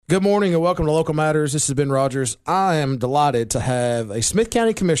Good morning and welcome to Local Matters. This has been Rodgers. I am delighted to have a Smith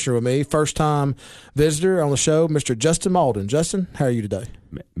County Commissioner with me, first-time visitor on the show, Mr. Justin Mauldin. Justin, how are you today?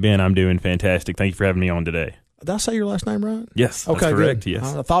 Ben, I'm doing fantastic. Thank you for having me on today. Did I say your last name right? Yes, okay, that's correct. Good.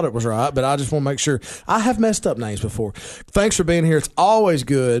 Yes. I thought it was right, but I just want to make sure. I have messed up names before. Thanks for being here. It's always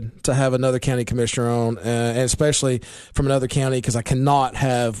good to have another county commissioner on, and especially from another county, because I cannot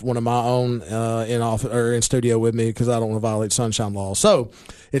have one of my own in office or in studio with me because I don't want to violate sunshine law. So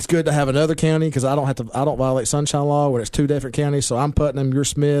it's good to have another county because I don't violate sunshine law when it's two different counties. So I'm Putnam, you're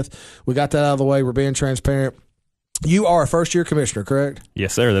Smith. We got that out of the way. We're being transparent. You are a first-year commissioner, correct?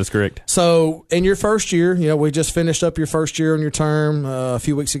 Yes, sir. That's correct. So in your first year, we just finished up your first year on your term a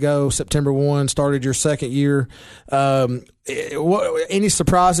few weeks ago, September 1, started your second year. Any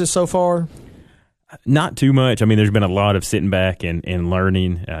surprises so far? Not too much. I mean, there's been a lot of sitting back and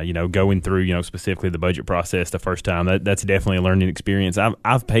learning, going through, specifically the budget process the first time. That's definitely a learning experience.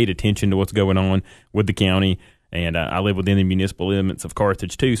 I've paid attention to what's going on with the county, and I live within the municipal limits of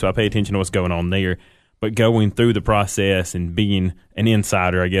Carthage, too, so I pay attention to what's going on there. But going through the process and being an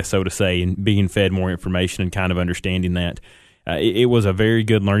insider, I guess so to say, and being fed more information and kind of understanding that, it was a very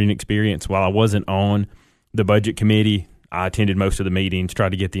good learning experience. While I wasn't on the budget committee, I attended most of the meetings,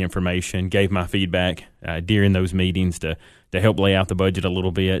 tried to get the information, gave my feedback during those meetings to help lay out the budget a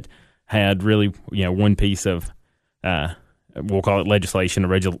little bit. Had really, one piece of we'll call it legislation,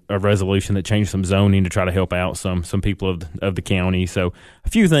 a resolution that changed some zoning to try to help out some people of the county. So a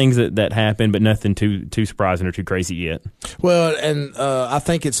few things that happened, but nothing too surprising or too crazy yet. Well, and I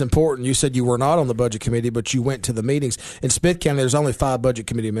think it's important. You said you were not on the budget committee, but you went to the meetings. In Smith County, there's only 5 budget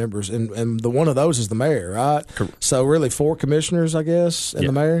committee members, and the one of those is the mayor, right? Correct. So really 4 commissioners, I guess, and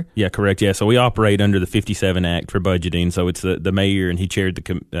the mayor? Yeah, correct. Yeah, so we operate under the 57 Act for budgeting. So it's the mayor, and he chaired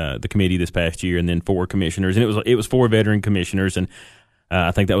the committee this past year, and then 4 commissioners. And it was 4 veteran commissioners, and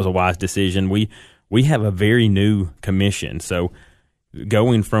I think that was a wise decision. We have a very new commission, so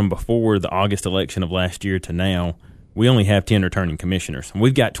going from before the August election of last year to now, we only have 10 returning commissioners.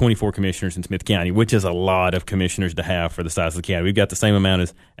 We've got 24 commissioners in Smith County, which is a lot of commissioners to have for the size of the county. We've got the same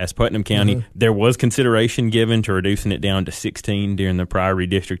amount as Putnam County. Mm-hmm. There was consideration given to reducing it down to 16 during the prior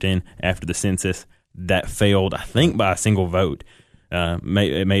redistricting after the census. That failed, I think, by a single vote. It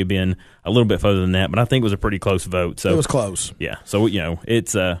may have been a little bit further than that, but I think it was a pretty close vote. So it was close. Yeah. So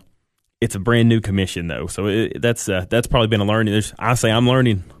it's a brand new commission though, so that's probably been a learning. I'm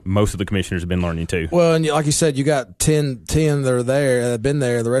learning. Most of the commissioners have been learning too. Well, and like you said, you got 10 that are there, that have been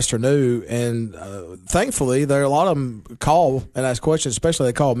there. The rest are new, and thankfully, there are a lot of them call and ask questions. Especially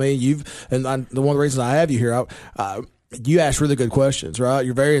they call me. The one of the reasons I have you here. You ask really good questions, right?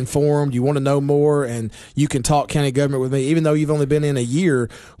 You're very informed. You want to know more, and you can talk county government with me. Even though you've only been in a year,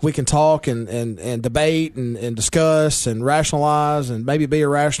 we can talk and debate and discuss and rationalize and maybe be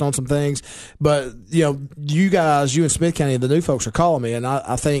irrational on some things. But, you guys, you and Smith County, the new folks are calling me, and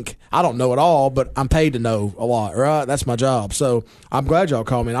I think I don't know it all, but I'm paid to know a lot, right? That's my job. So I'm glad y'all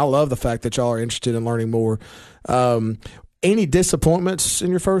call me, and I love the fact that y'all are interested in learning more. Any disappointments in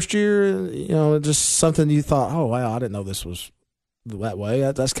your first year? Just something you thought, oh wow, I didn't know this was that way.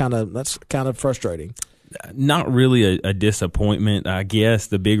 That's kind of frustrating. Not really a disappointment. I guess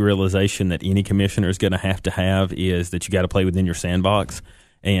the big realization that any commissioner is going to have is that you got to play within your sandbox.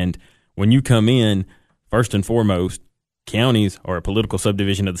 And when you come in, first and foremost, counties are a political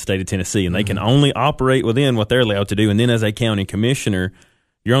subdivision of the state of Tennessee, and they can only operate within what they're allowed to do. And then as a county commissioner,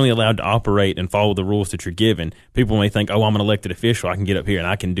 you're only allowed to operate and follow the rules that you're given. People may think, oh, I'm an elected official. I can get up here and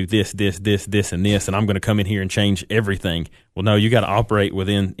I can do this, and this, and I'm going to come in here and change everything. Well, no, you got to operate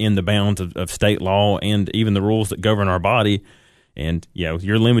within the bounds of state law and even the rules that govern our body. And,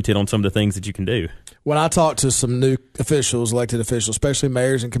 you're limited on some of the things that you can do. When I talk to some new officials, elected officials, especially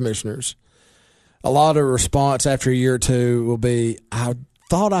mayors and commissioners, a lot of response after a year or two will be, I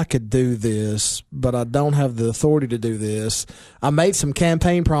thought I could do this, but I don't have the authority to do this. I made some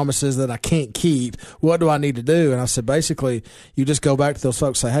campaign promises that I can't keep. What do I need to do? And I said, basically, you just go back to those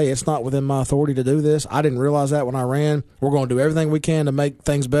folks and say, hey, it's not within my authority to do this. I didn't realize that when I ran. We're going to do everything we can to make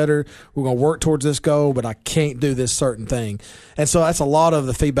things better. We're going to work towards this goal, but I can't do this certain thing. And so that's a lot of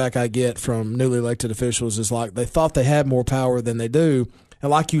the feedback I get from newly elected officials is like they thought they had more power than they do. And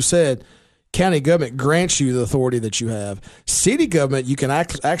like you said, county government grants you the authority that you have. City government, you can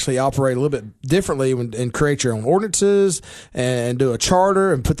actually operate a little bit differently and create your own ordinances and do a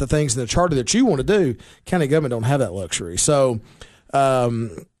charter and put the things in the charter that you want to do. County government don't have that luxury. So,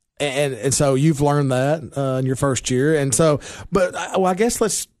 and so you've learned that in your first year. And so, but I guess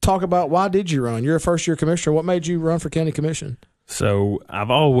let's talk about why did you run? You're a first-year commissioner. What made you run for county commission? So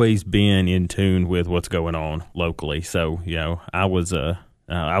I've always been in tune with what's going on locally. So, I was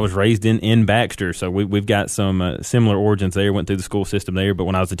I was raised in Baxter, so we've got some similar origins there. Went through the school system there, but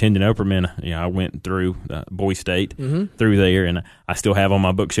when I was attending Upperman, I went through Boy State through there, and I still have on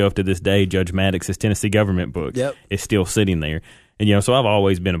my bookshelf to this day Judge Maddox's Tennessee government book. Yep. It's still sitting there, and so I've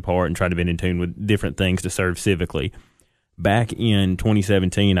always been a part and tried to be in tune with different things to serve civically. Back in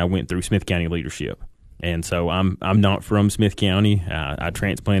 2017, I went through Smith County leadership. And so I'm not from Smith County. I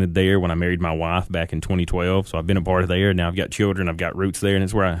transplanted there when I married my wife back in 2012. So I've been a part of there. Now I've got children. I've got roots there, and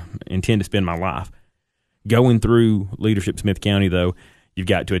it's where I intend to spend my life. Going through leadership Smith County, though, you've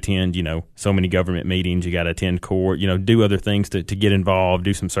got to attend, so many government meetings. You got to attend court, do other things to get involved,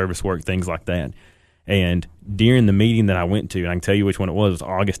 do some service work, things like that. And during the meeting that I went to, and I can tell you which one it was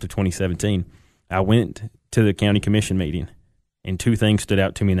August of 2017, I went to the county commission meeting. And two things stood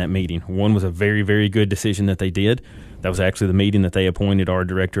out to me in that meeting. One was a very, very good decision that they did. That was actually the meeting that they appointed our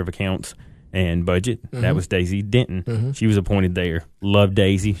director of accounts and budget. Mm-hmm. That was Daisy Denton. Mm-hmm. She was appointed there. Love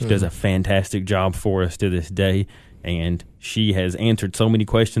Daisy. She does a fantastic job for us to this day. And she has answered so many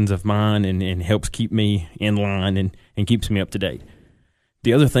questions of mine and helps keep me in line and keeps me up to date.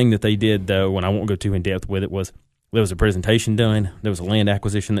 The other thing that they did, though, and I won't go too in depth with it, was there was a presentation done, there was a land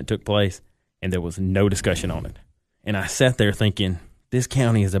acquisition that took place, and there was no discussion on it. And I sat there thinking, this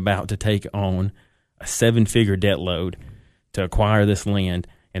county is about to take on a 7-figure debt load to acquire this land,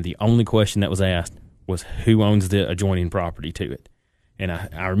 and the only question that was asked was who owns the adjoining property to it. And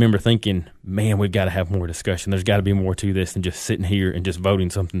I remember thinking, man, we've got to have more discussion. There's got to be more to this than just sitting here and just voting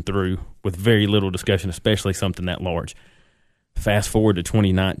something through with very little discussion, especially something that large. Fast forward to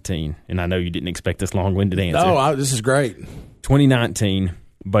 2019, and I know you didn't expect this long-winded answer. No, this is great. 2019,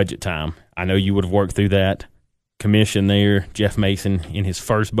 budget time. I know you would have worked through that. Commission there, Jeff Mason, in his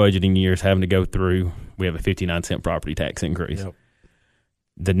first budgeting years, having to go through, we have a 59-cent property tax increase. Yep.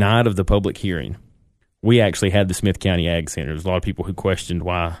 The night of the public hearing, we actually had the Smith County Ag Center. There's a lot of people who questioned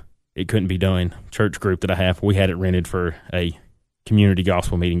why it couldn't be done. Church group that I have, we had it rented for a community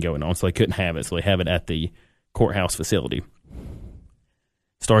gospel meeting going on, so they couldn't have it. So they have it at the courthouse facility.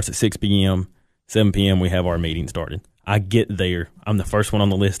 Starts at 6 p.m., 7 p.m. we have our meeting started. I get there. I'm the first one on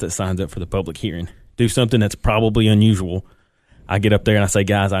the list that signs up for the public hearing. Do something that's probably unusual. I get up there and I say,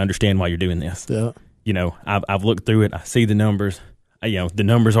 guys, I understand why you're doing this. Yeah. I've looked through it. I see the numbers. The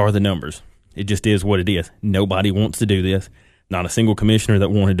numbers are the numbers. It just is what it is. Nobody wants to do this. Not a single commissioner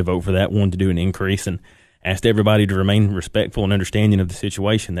that wanted to vote for that wanted to do an increase, and asked everybody to remain respectful and understanding of the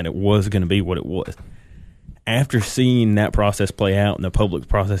situation, that it was going to be what it was. After seeing that process play out and the public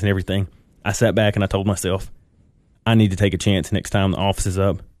process and everything, I sat back and I told myself, I need to take a chance next time the office is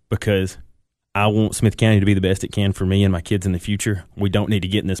up, because I want Smith County to be the best it can for me and my kids in the future. We don't need to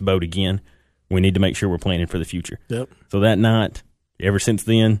get in this boat again. We need to make sure we're planning for the future. Yep. So that night, ever since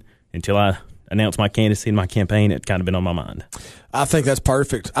then, until I announced my candidacy in my campaign, it's kind of been on my mind. I think that's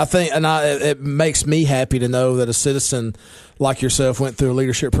perfect. It makes me happy to know that a citizen like yourself went through a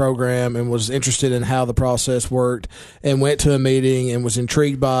leadership program and was interested in how the process worked and went to a meeting and was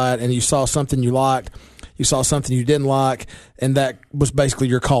intrigued by it, and you saw something you liked. You saw something you didn't like, and that was basically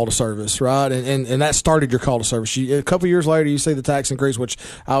your call to service, right? And that started your call to service. A couple of years later, you see the tax increase, which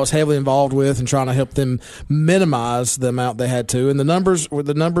I was heavily involved with and trying to help them minimize the amount they had to. And the numbers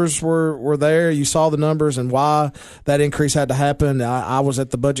were there. You saw the numbers and why that increase had to happen. I was at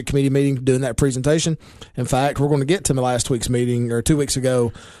the budget committee meeting doing that presentation. In fact, we're going to get to my last week's meeting, or 2 weeks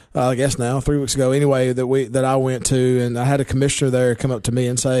ago, I guess now, 3 weeks ago anyway, that I went to, and I had a commissioner there come up to me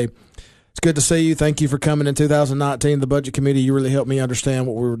and say, it's good to see you. Thank you for coming in 2019. The budget committee, you really helped me understand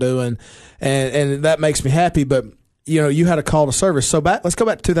what we were doing, and that makes me happy. But you had a call to service. So let's go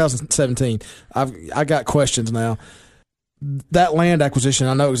back to 2017. I got questions now. That land acquisition,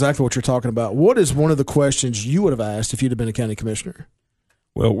 I know exactly what you're talking about. What is one of the questions you would have asked if you'd have been a county commissioner?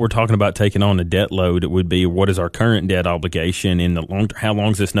 Well, we're talking about taking on a debt load. It would be, what is our current debt obligation in the long term? How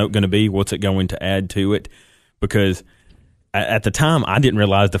long is this note going to be? What's it going to add to it? Because at the time, I didn't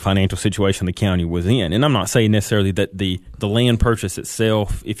realize the financial situation the county was in. And I'm not saying necessarily that the land purchase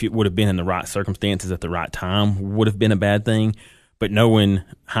itself, if it would have been in the right circumstances at the right time, would have been a bad thing. But knowing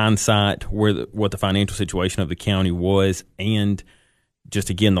hindsight what the financial situation of the county was, and just,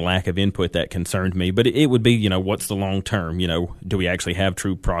 again, the lack of input, that concerned me. But it would be, what's the long term? Do we actually have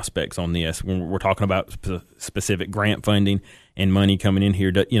true prospects on this? When we're talking about specific grant funding and money coming in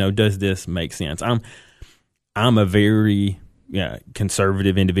here, does this make sense? I'm a very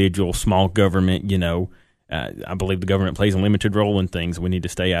conservative individual, small government, I believe the government plays a limited role in things. We need to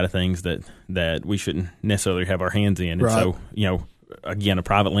stay out of things that we shouldn't necessarily have our hands in. Right. And so, again, a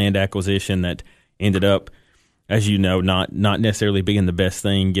private land acquisition that ended up, as you know, not necessarily being the best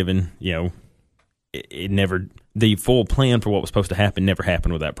thing, given, it never the full plan for what was supposed to happen never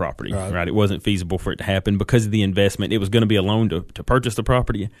happened with that property, right? It wasn't feasible for it to happen because of the investment. It was going to be a loan to purchase the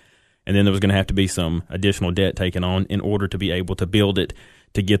property, and then there was going to have to be some additional debt taken on in order to be able to build it,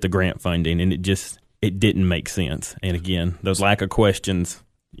 to get the grant funding, and it didn't make sense. And again, those lack of questions,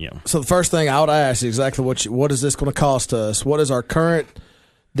 So the first thing I would ask is exactly what is this going to cost us? What does our current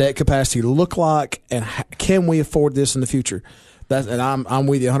debt capacity look like, and can we afford this in the future? And I'm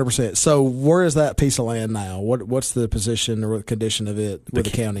with you 100%. So where is that piece of land now? What's the position or the condition of it with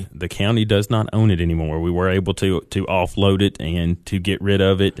the county? The county does not own it anymore. We were able to offload it and to get rid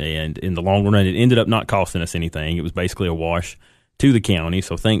of it, and in the long run, it ended up not costing us anything. It was basically a wash to the county.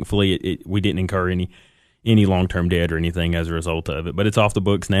 So thankfully, we didn't incur any long-term debt or anything as a result of it. But it's off the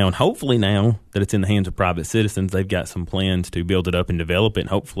books now, and hopefully now that it's in the hands of private citizens, they've got some plans to build it up and develop it. And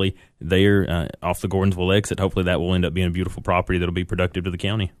hopefully there, off the Gordonsville exit, hopefully that will end up being a beautiful property that will be productive to the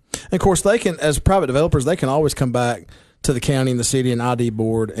county. And of course, they can, as private developers, they can always come back to the county and the city and ID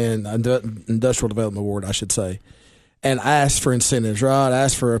board and industrial development board, I should say, and ask for incentives, right?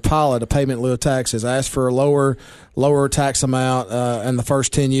 Ask for a pilot, a payment in lieu of taxes, ask for a lower tax amount in the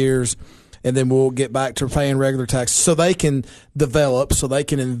first 10 years. And then we'll get back to paying regular taxes so they can develop, so they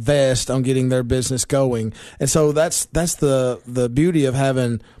can invest on getting their business going. And so that's the beauty of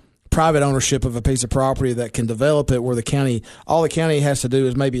having private ownership of a piece of property that can develop it, where all the county has to do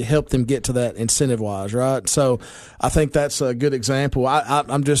is maybe help them get to that incentive-wise, right? So I think that's a good example.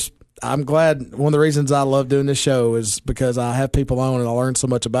 I'm glad. One of the reasons I love doing this show is because I have people on and I learn so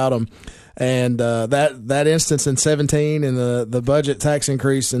much about them. And that instance in 17 and the budget tax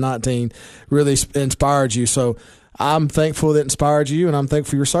increase in 19 really inspired you. So I'm thankful that inspired you, and I'm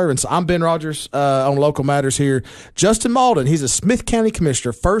thankful for your service. I'm Ben Rodgers on Local Matters here. Justin Mauldin, he's a Smith County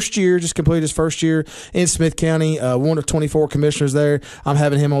commissioner. Just completed his first year in Smith County, one of 24 commissioners there. I'm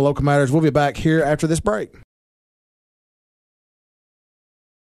having him on Local Matters. We'll be back here after this break.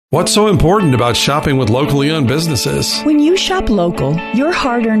 What's so important about shopping with locally owned businesses? When you shop local, your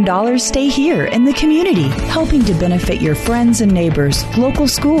hard-earned dollars stay here in the community, helping to benefit your friends and neighbors, local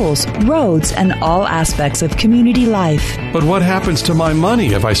schools, roads, and all aspects of community life. But what happens to my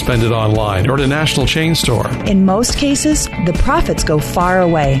money if I spend it online or at a national chain store? In most cases, the profits go far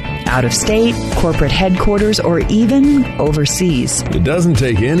away, out of state, corporate headquarters, or even overseas. It doesn't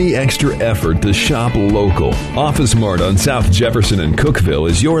take any extra effort to shop local. Office Mart on South Jefferson and Cookeville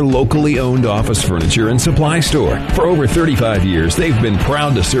is your locally owned office furniture and supply store. For over 35 years, they've been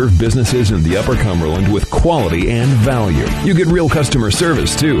proud to serve businesses in the Upper Cumberland with quality and value. You get real customer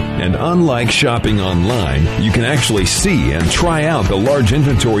service, too. And unlike shopping online, you can actually see and try out the large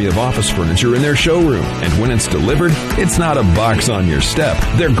inventory of office furniture in their showroom. And when it's delivered, it's not a box on your step.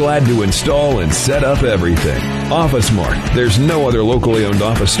 They're glad to install and set up everything. Office Mart. There's no other locally owned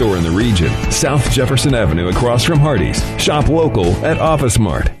office store in the region. South Jefferson Avenue across from Hardee's. Shop local at Office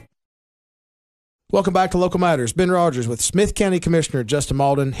Mart. Welcome back to Local Matters. Ben Rodgers with Smith County Commissioner Justin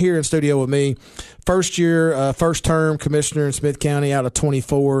Mauldin here in studio with me. First term commissioner in Smith County out of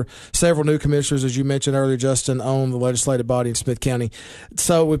 24. Several new commissioners, as you mentioned earlier, Justin, on the legislative body in Smith County.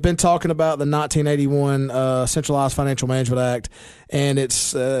 So we've been talking about the 1981 Centralized Financial Management Act, and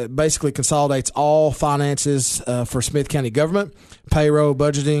it's basically consolidates all finances for Smith County government, payroll,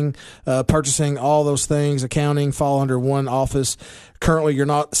 budgeting, purchasing, all those things, accounting, fall under one office. Currently, you're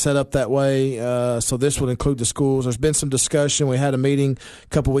not set up that way, so this would include the schools. There's been some discussion. We had a meeting a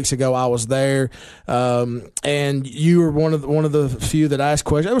couple weeks ago. I was there, and you were one of the few that asked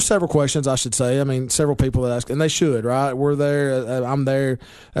questions. There were several questions, I should say. I mean, several people that asked, and they should, right? We're there. I'm there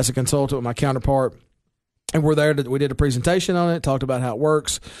as a consultant with my counterpart, and we're there. We did a presentation on it, talked about how it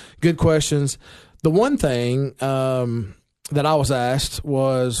works. Good questions. The one thing that I was asked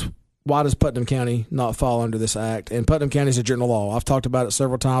was, why does Putnam County not fall under this act? And Putnam County is a general law. I've talked about it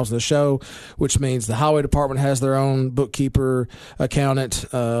several times in the show, which means the highway department has their own bookkeeper, accountant,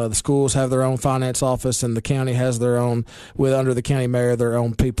 the schools have their own finance office, and the county has their own, under the county mayor, their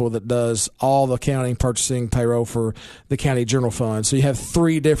own people that does all the accounting, purchasing, payroll for the county general fund. So you have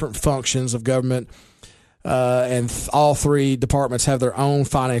three different functions of government, and all three departments have their own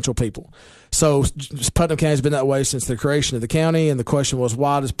financial people. So Putnam County has been that way since the creation of the county, and the question was,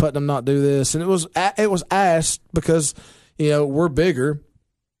 why does Putnam not do this? And it was asked because, we're bigger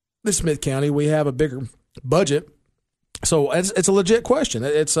than Smith County. We have a bigger budget. So it's a legit question.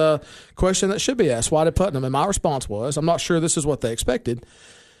 It's a question that should be asked. Why did Putnam? And my response was, I'm not sure this is what they expected,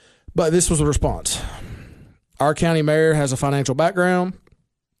 but this was the response. Our county mayor has a financial background,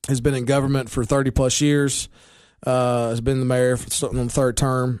 has been in government for 30-plus years, has been the mayor on the third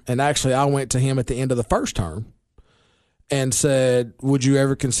term. And actually, I went to him at the end of the first term and said, would you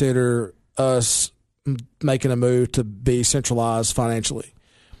ever consider us making a move to be centralized financially.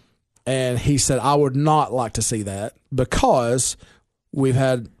 And he said, I would not like to see that because we've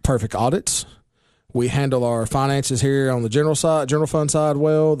had perfect audits. We handle our finances here on the general fund side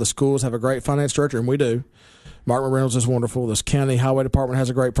well. The schools have a great finance director, and we do. Mark Reynolds is wonderful. This county highway department has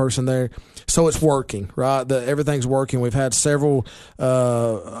a great person there. So it's working, right? Everything's working. We've had several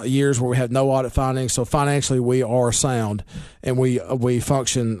years where we have no audit findings. So financially, we are sound, and we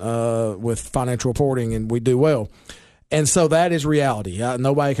function with financial reporting, and we do well. And so that is reality.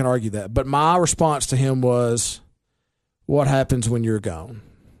 Nobody can argue that. But my response to him was, what happens when you're gone?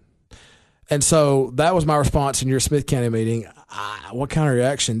 And so that was my response in your Smith County meeting. What kind of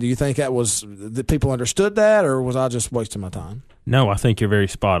reaction? Do you think that people understood that, or was I just wasting my time? No, I think you're very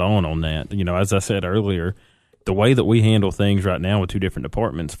spot on that. As I said earlier, the way that we handle things right now with two different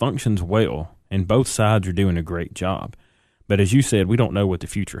departments functions well, and both sides are doing a great job. But as you said, we don't know what the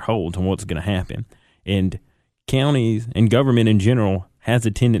future holds and what's going to happen. And counties and government in general has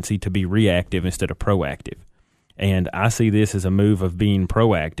a tendency to be reactive instead of proactive. And I see this as a move of being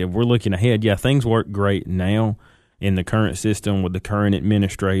proactive. We're looking ahead. Yeah, things work great now in the current system with the current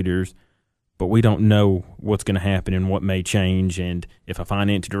administrators, but we don't know what's going to happen and what may change. And if a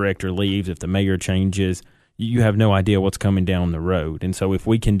finance director leaves, if the mayor changes, you have no idea what's coming down the road. And so if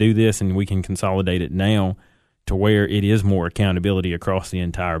we can do this and we can consolidate it now to where it is more accountability across the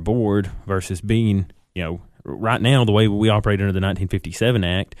entire board versus being, right now the way we operate under the 1957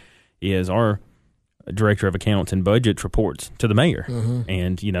 Act is our director of accounts and budgets reports to the mayor. Mm-hmm.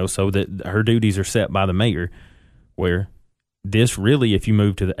 And, so that her duties are set by the mayor, where this really, if you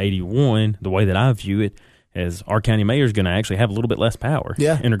move to the 81, the way that I view it, as our county mayor is going to actually have a little bit less power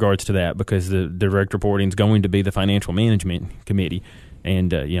in regards to that, because the direct reporting is going to be the financial management committee.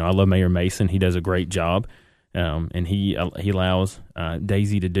 And, I love Mayor Mason. He does a great job. And he allows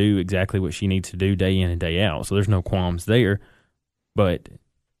Daisy to do exactly what she needs to do day in and day out. So there's no qualms there. But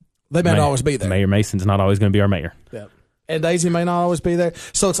they may not always be there. Mayor Mason's not always going to be our mayor. Yeah. And Daisy may not always be there.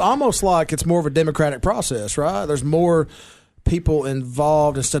 So it's almost like it's more of a democratic process, right? There's more people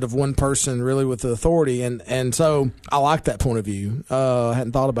involved instead of one person really with the authority. And so I like that point of view. I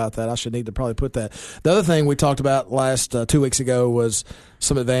hadn't thought about that. I should need to probably put that. The other thing we talked about last 2 weeks ago was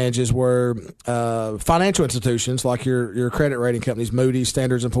some advantages where financial institutions like your credit rating companies, Moody's,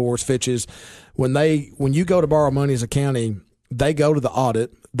 Standards & Poor's, Fitch's, when you go to borrow money as a county, they go to the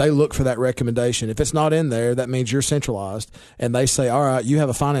audit. They look for that recommendation. If it's not in there, that means you're centralized. And they say, all right, you have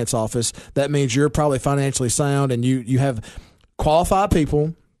a finance office. That means you're probably financially sound, and you have qualified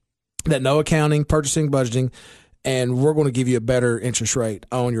people that know accounting, purchasing, budgeting, and we're going to give you a better interest rate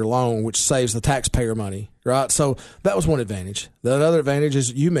on your loan, which saves the taxpayer money, right? So that was one advantage. The other advantage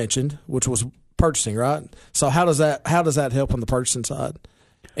is you mentioned, which was purchasing, right? So how does that help on the purchasing side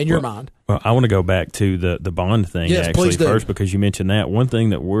in your mind? Well, I want to go back to the bond thing first, because you mentioned that. One thing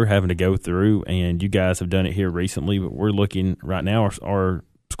that we're having to go through, and you guys have done it here recently, but we're looking right now, our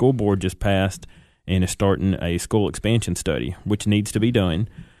school board just passed and is starting a school expansion study, which needs to be done.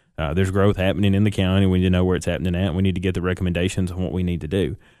 There's growth happening in the county. We need to know where it's happening at. We need to get the recommendations on what we need to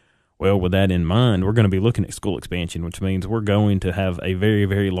do. Well, with that in mind, we're going to be looking at school expansion, which means we're going to have a very,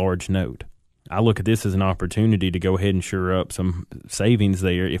 very large note. I look at this as an opportunity to go ahead and shore up some savings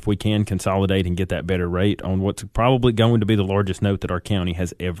there if we can consolidate and get that better rate on what's probably going to be the largest note that our county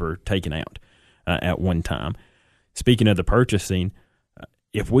has ever taken out at one time. Speaking of the purchasing,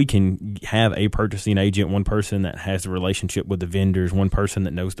 if we can have a purchasing agent, one person that has the relationship with the vendors, one person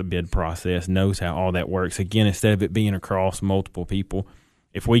that knows the bid process, knows how all that works, again, instead of it being across multiple people,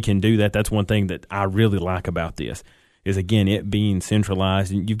 if we can do that, that's one thing that I really like about this. Is, again, it being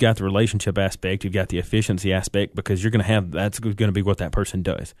centralized. And you've got the relationship aspect, you've got the efficiency aspect, because you're going to have, that's going to be what that person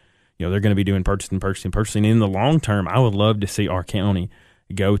does. They're going to be doing purchasing. In the long term, I would love to see our county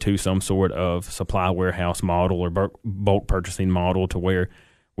go to some sort of supply warehouse model or bulk purchasing model to where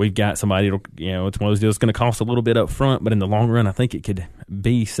we've got somebody, it's one of those deals that's going to cost a little bit up front, but in the long run, I think it could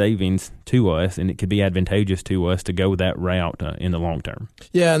be savings to us, and it could be advantageous to us to go that route in the long term.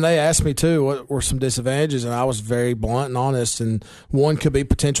 Yeah, and they asked me, too, what were some disadvantages, and I was very blunt and honest, and one could be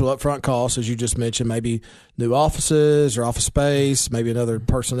potential upfront costs, as you just mentioned, maybe new offices or office space, maybe another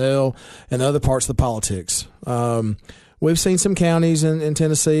personnel, and other parts of the politics. We've seen some counties in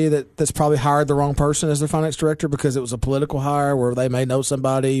Tennessee that's probably hired the wrong person as their finance director because it was a political hire where they may know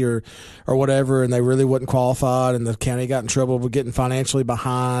somebody or whatever, and they really wasn't qualified, and the county got in trouble with getting financially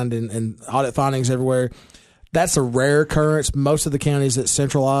behind and audit findings everywhere. That's a rare occurrence. Most of the counties that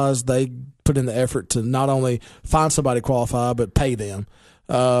centralize, they put in the effort to not only find somebody qualified but pay them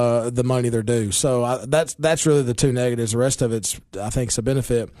the money they're due. So that's really the two negatives. The rest of it's, I think, is a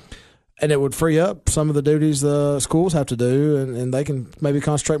benefit. and it would free up some of the duties the schools have to do, and they can maybe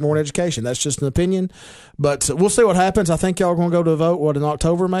concentrate more on education. That's just an opinion, but we'll see what happens. I think y'all are going to go to a vote, in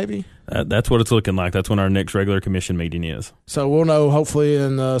October maybe? That's what it's looking like. That's when our next regular commission meeting is. So we'll know hopefully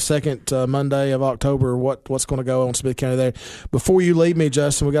in the second Monday of October what's going to go on Smith County there. Before you leave me,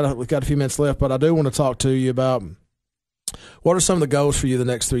 Justin, we got a few minutes left, but I do want to talk to you about what are some of the goals for you the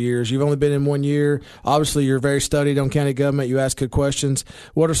next 3 years? You've only been in 1 year. Obviously, you're very studied on county government. You ask good questions.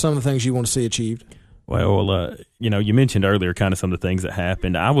 What are some of the things you want to see achieved? Well, you mentioned earlier kind of some of the things that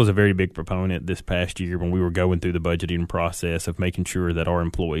happened. I was a very big proponent this past year when we were going through the budgeting process of making sure that our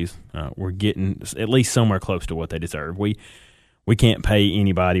employees were getting at least somewhere close to what they deserve. We can't pay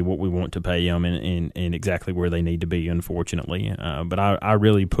anybody what we want to pay them and exactly where they need to be, unfortunately. But I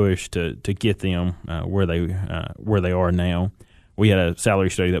really pushed to get them where they are now. We had a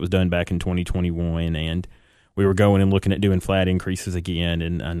salary study that was done back in 2021, and we were going and looking at doing flat increases again.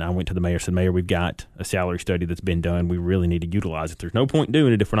 And I went to the mayor and said, Mayor, we've got a salary study that's been done. We really need to utilize it. There's no point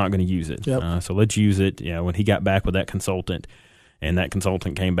doing it if we're not going to use it. Yep. So let's use it. When he got back with that consultant, and that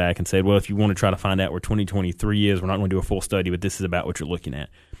consultant came back and said, well, if you want to try to find out where 2023 is, we're not going to do a full study, but this is about what you're looking at.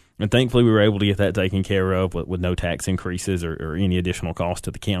 And thankfully, we were able to get that taken care of with no tax increases or any additional cost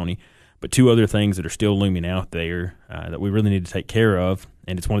to the county. But two other things that are still looming out there that we really need to take care of,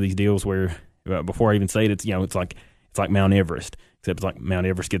 and it's one of these deals where, before I even say it, it's like Mount Everest, except it's like Mount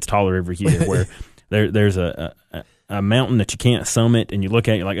Everest gets taller every year, where there's a mountain that you can't summit, and you look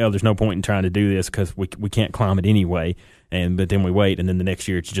at it, you're like, oh, there's no point in trying to do this because we can't climb it anyway. But then we wait, and then the next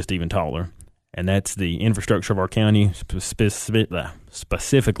year it's just even taller. And that's the infrastructure of our county,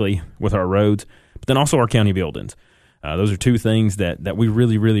 specifically with our roads, but then also our county buildings. Those are two things that we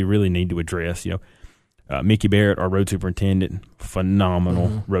really, really, really need to address. Mickey Barrett, our road superintendent,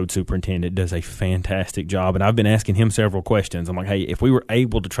 phenomenal road superintendent, does a fantastic job. And I've been asking him several questions. I'm like, hey, if we were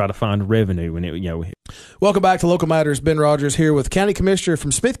able to try to find revenue, and Welcome back to Local Matters. Ben Rodgers here with County Commissioner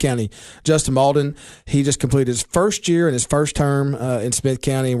from Smith County, Justin Mauldin. He just completed his first year and his first term in Smith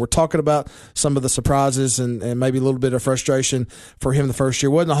County, and we're talking about some of the surprises and maybe a little bit of frustration for him the first year.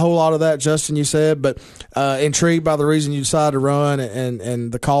 Wasn't a whole lot of that, Justin, you said, but intrigued by the reason you decided to run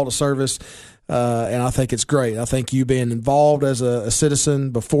and the call to service. And I think it's great. I think you being involved as a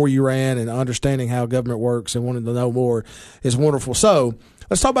citizen before you ran and understanding how government works and wanting to know more is wonderful. So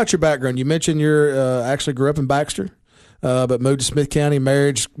let's talk about your background. You mentioned you actually grew up in Baxter, but moved to Smith County.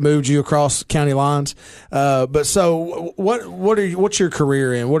 Marriage moved you across county lines. But so what's your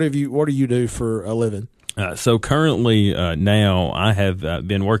career in? What do you do for a living? So currently now I have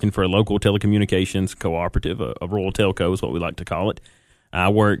been working for a local telecommunications cooperative, a rural telco is what we like to call it. I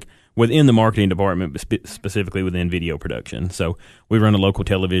work within the marketing department, but specifically within video production. So we run a local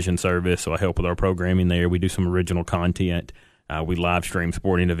television service, so I help with our programming there. We do some original content. We live stream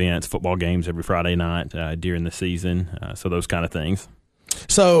sporting events, football games every Friday night during the season, so those kind of things.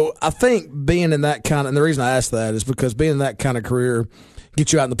 So I think being in that kind of – and the reason I ask that is because being in that kind of career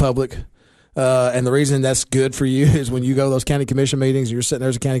gets you out in the public. And the reason that's good for you is when you go to those county commission meetings, you're sitting there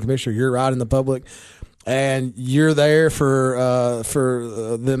as a county commissioner, you're out in the public. And you're there for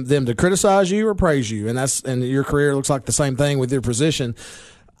them to criticize you or praise you, and your career looks like the same thing with your position.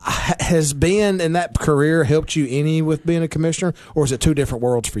 Has being in that career helped you any with being a commissioner, or is it two different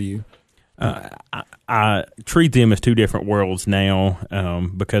worlds for you? I treat them as two different worlds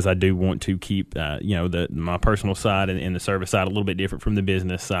now because I do want to keep my personal side and the service side a little bit different from the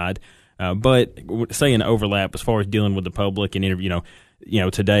business side. But say an overlap as far as dealing with the public and interview,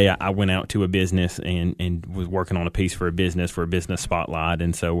 today I went out to a business and was working on a piece for a business spotlight.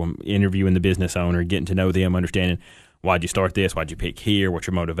 And so I'm interviewing the business owner, getting to know them, understanding why'd you start this, why'd you pick here, what's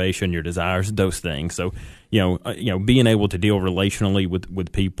your motivation, your desires, those things. So, being able to deal relationally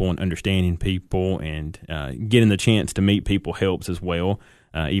with people and understanding people and getting the chance to meet people helps as well,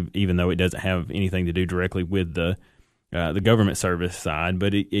 even though it doesn't have anything to do directly with the government service side,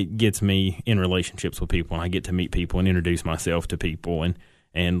 but it gets me in relationships with people, and I get to meet people and introduce myself to people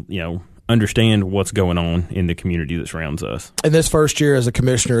and understand what's going on in the community that surrounds us. In this first year as a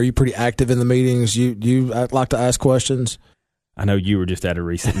commissioner, are you pretty active in the meetings? You like to ask questions? I know you were just at a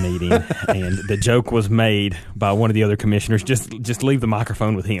recent meeting, and the joke was made by one of the other commissioners, just leave the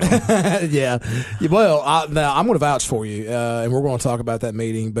microphone with him. Yeah. Well, now I'm going to vouch for you, and we're going to talk about that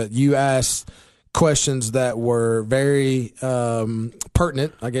meeting, but you asked questions that were very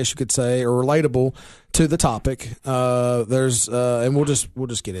pertinent, I guess you could say, or relatable to the topic. And we'll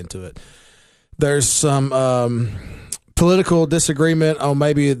just get into it. There's some political disagreement on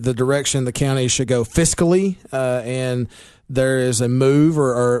maybe the direction the county should go fiscally, and there is a move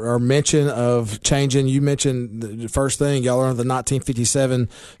or mention of changing. You mentioned the first thing, y'all are under the 1957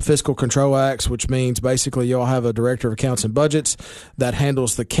 Fiscal Control Acts, which means basically y'all have a director of accounts and budgets that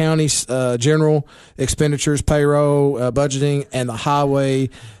handles the county's general expenditures, payroll, budgeting, and the highway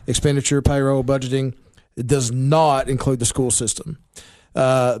expenditure, payroll, budgeting. It does not include the school system.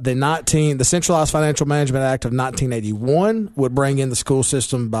 The Centralized Financial Management Act of 1981 would bring in the school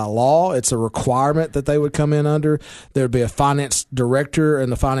system by law. It's a requirement that they would come in under. There would be a finance director and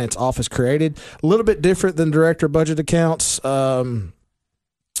the finance office created. A little bit different than director of budget accounts.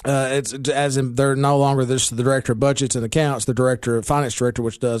 It's as in they're no longer just the director of budgets and accounts, the finance director,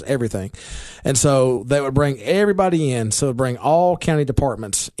 which does everything. And so they would bring everybody in. So it would bring all county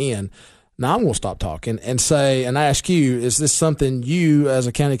departments in. Now I'm going to stop talking and ask you, is this something you as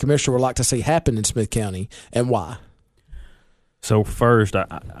a county commissioner would like to see happen in Smith County, and why? So first,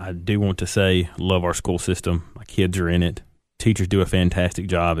 I do want to say, love our school system. My kids are in it. Teachers do a fantastic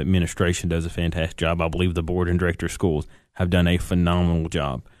job. Administration does a fantastic job. I believe the board and director of schools have done a phenomenal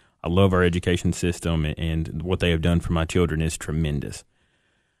job. I love our education system, and what they have done for my children is tremendous.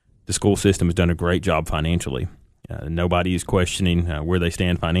 The school system has done a great job financially. Nobody is questioning where they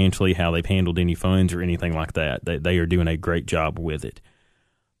stand financially, how they've handled any funds or anything like that. They are doing a great job with it.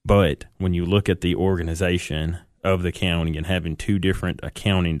 But when you look at the organization of the county and having two different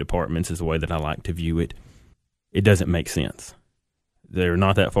accounting departments is the way that I like to view it, it doesn't make sense. They're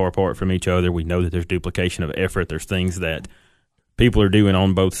not that far apart from each other. We know that there's duplication of effort. There's things that people are doing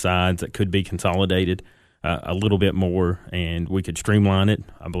on both sides that could be consolidated a little bit more, and we could streamline it.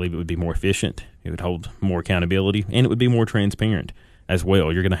 I believe it would be more efficient. It would hold more accountability, and it would be more transparent as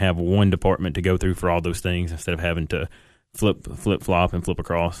well. You're going to have one department to go through for all those things instead of having to flip-flop and flip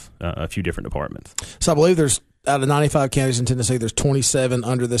across a few different departments. So I believe there's, out of 95 counties in Tennessee, there's 27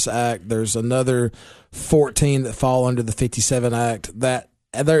 under this act. There's another 14 that fall under the 57 Act. That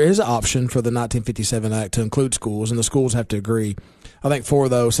there is an option for the 1957 Act to include schools, and the schools have to agree. I think 4 of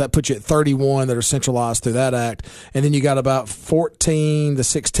those. So that puts you at 31 that are centralized through that act. And then you got about 14 to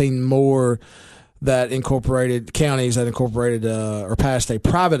 16 more that incorporated counties that incorporated or passed a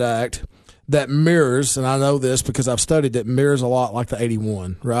private act that mirrors, and I know this because I've studied it, mirrors a lot like the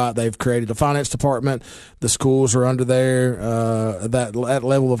 81, right? They've created a finance department. The schools are under there, that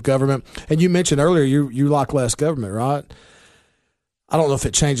level of government. And you mentioned earlier you like less government, right? I don't know if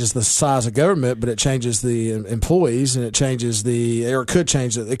it changes the size of government, but it changes the employees, and it changes it could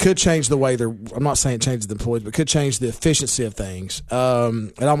change it. It could change the way I'm not saying it changes the employees, but it could change the efficiency of things.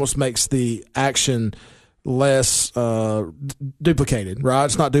 It almost makes the action less duplicated, right?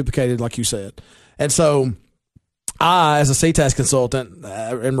 It's not duplicated like you said. And so I, as a CTAS consultant,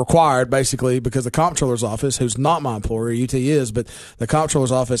 am required basically because the comptroller's office, who's not my employer, UT is, but the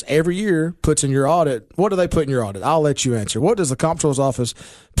comptroller's office every year puts in your audit. What do they put in your audit? I'll let you answer. What does the comptroller's office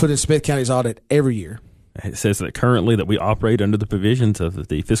put in Smith County's audit every year? It says that currently that we operate under the provisions of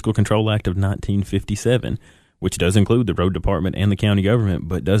the Fiscal Control Act of 1957, which does include the road department and the county government,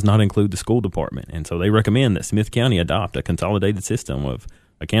 but does not include the school department. And so they recommend that Smith County adopt a consolidated system of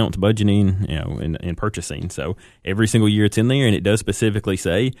accounts, budgeting, and purchasing. So every single year it's in there, and it does specifically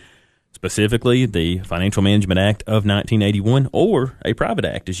say, the Financial Management Act of 1981 or a private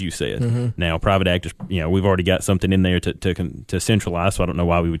act, as you said. Mm-hmm. Now, private act is, we've already got something in there to centralize, so I don't know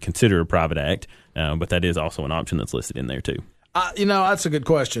why we would consider a private act, but that is also an option that's listed in there too. That's a good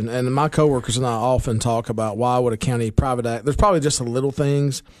question, and my coworkers and I often talk about why would a county private act. There's probably just some little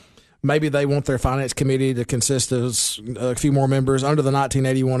things. Maybe they want their finance committee to consist of a few more members. Under the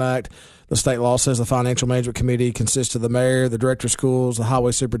 1981 Act, the state law says the financial management committee consists of the mayor, the director of schools, the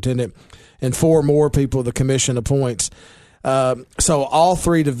highway superintendent, and 4 more people the commission appoints. So all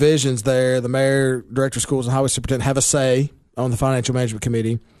 3 divisions there, the mayor, director of schools, and highway superintendent, have a say on the financial management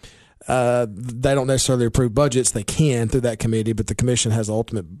committee. They don't necessarily approve budgets. They can through that committee, but the commission has the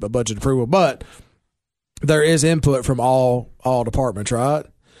ultimate budget approval. But there is input from all departments, right?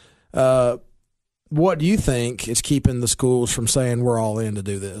 What do you think is keeping the schools from saying we're all in to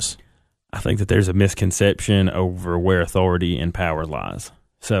do this? I think that there's a misconception over where authority and power lies.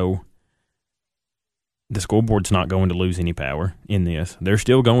 So the school board's not going to lose any power in this. They're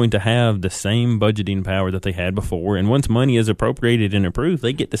still going to have the same budgeting power that they had before. And once money is appropriated and approved,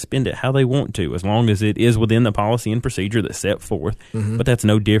 they get to spend it how they want to, as long as it is within the policy and procedure that's set forth. Mm-hmm. But that's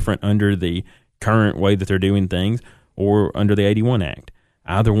no different under the current way that they're doing things or under the 81 Act.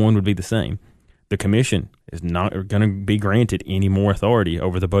 Either one would be the same. The commission is not going to be granted any more authority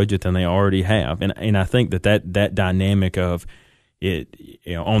over the budget than they already have. And I think that dynamic of,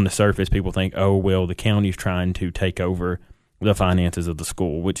 on the surface, people think, oh, well, the county's trying to take over the finances of the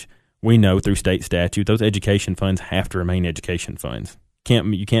school, which we know through state statute, those education funds have to remain education funds.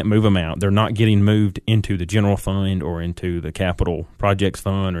 You can't move them out. They're not getting moved into the general fund or into the capital projects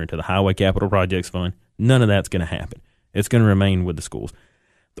fund or into the highway capital projects fund. None of that's going to happen. It's going to remain with the schools.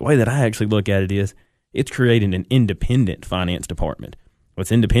 The way that I actually look at it is it's creating an independent finance department.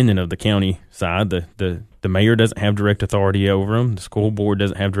 It's independent of the county side. The mayor doesn't have direct authority over them. The school board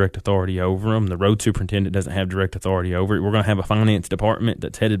doesn't have direct authority over them. The road superintendent doesn't have direct authority over it. We're going to have a finance department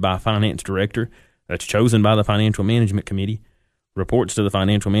that's headed by a finance director that's chosen by the financial management committee, reports to the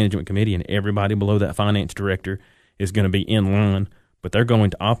financial management committee, and everybody below that finance director is going to be in line. But they're going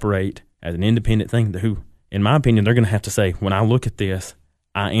to operate as an independent thing who, in my opinion, they're going to have to say, when I look at this,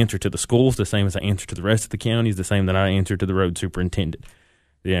 I answer to the schools the same as I answer to the rest of the counties, the same that I answer to the road superintendent.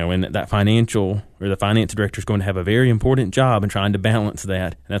 And that financial or the finance director is going to have a very important job in trying to balance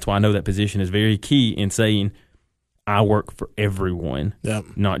that. And that's why I know that position is very key in saying, I work for everyone,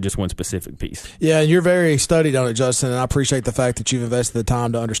 not just one specific piece. Yeah, and you're very studied on it, Justin, and I appreciate the fact that you've invested the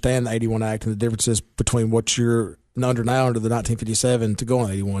time to understand the 81 Act and the differences between what you're under now under the 1957 to go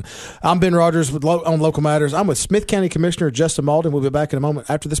on 81. I'm Ben Rodgers on Local Matters. I'm with Smith County Commissioner Justin Mauldin. We'll be back in a moment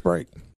after this break.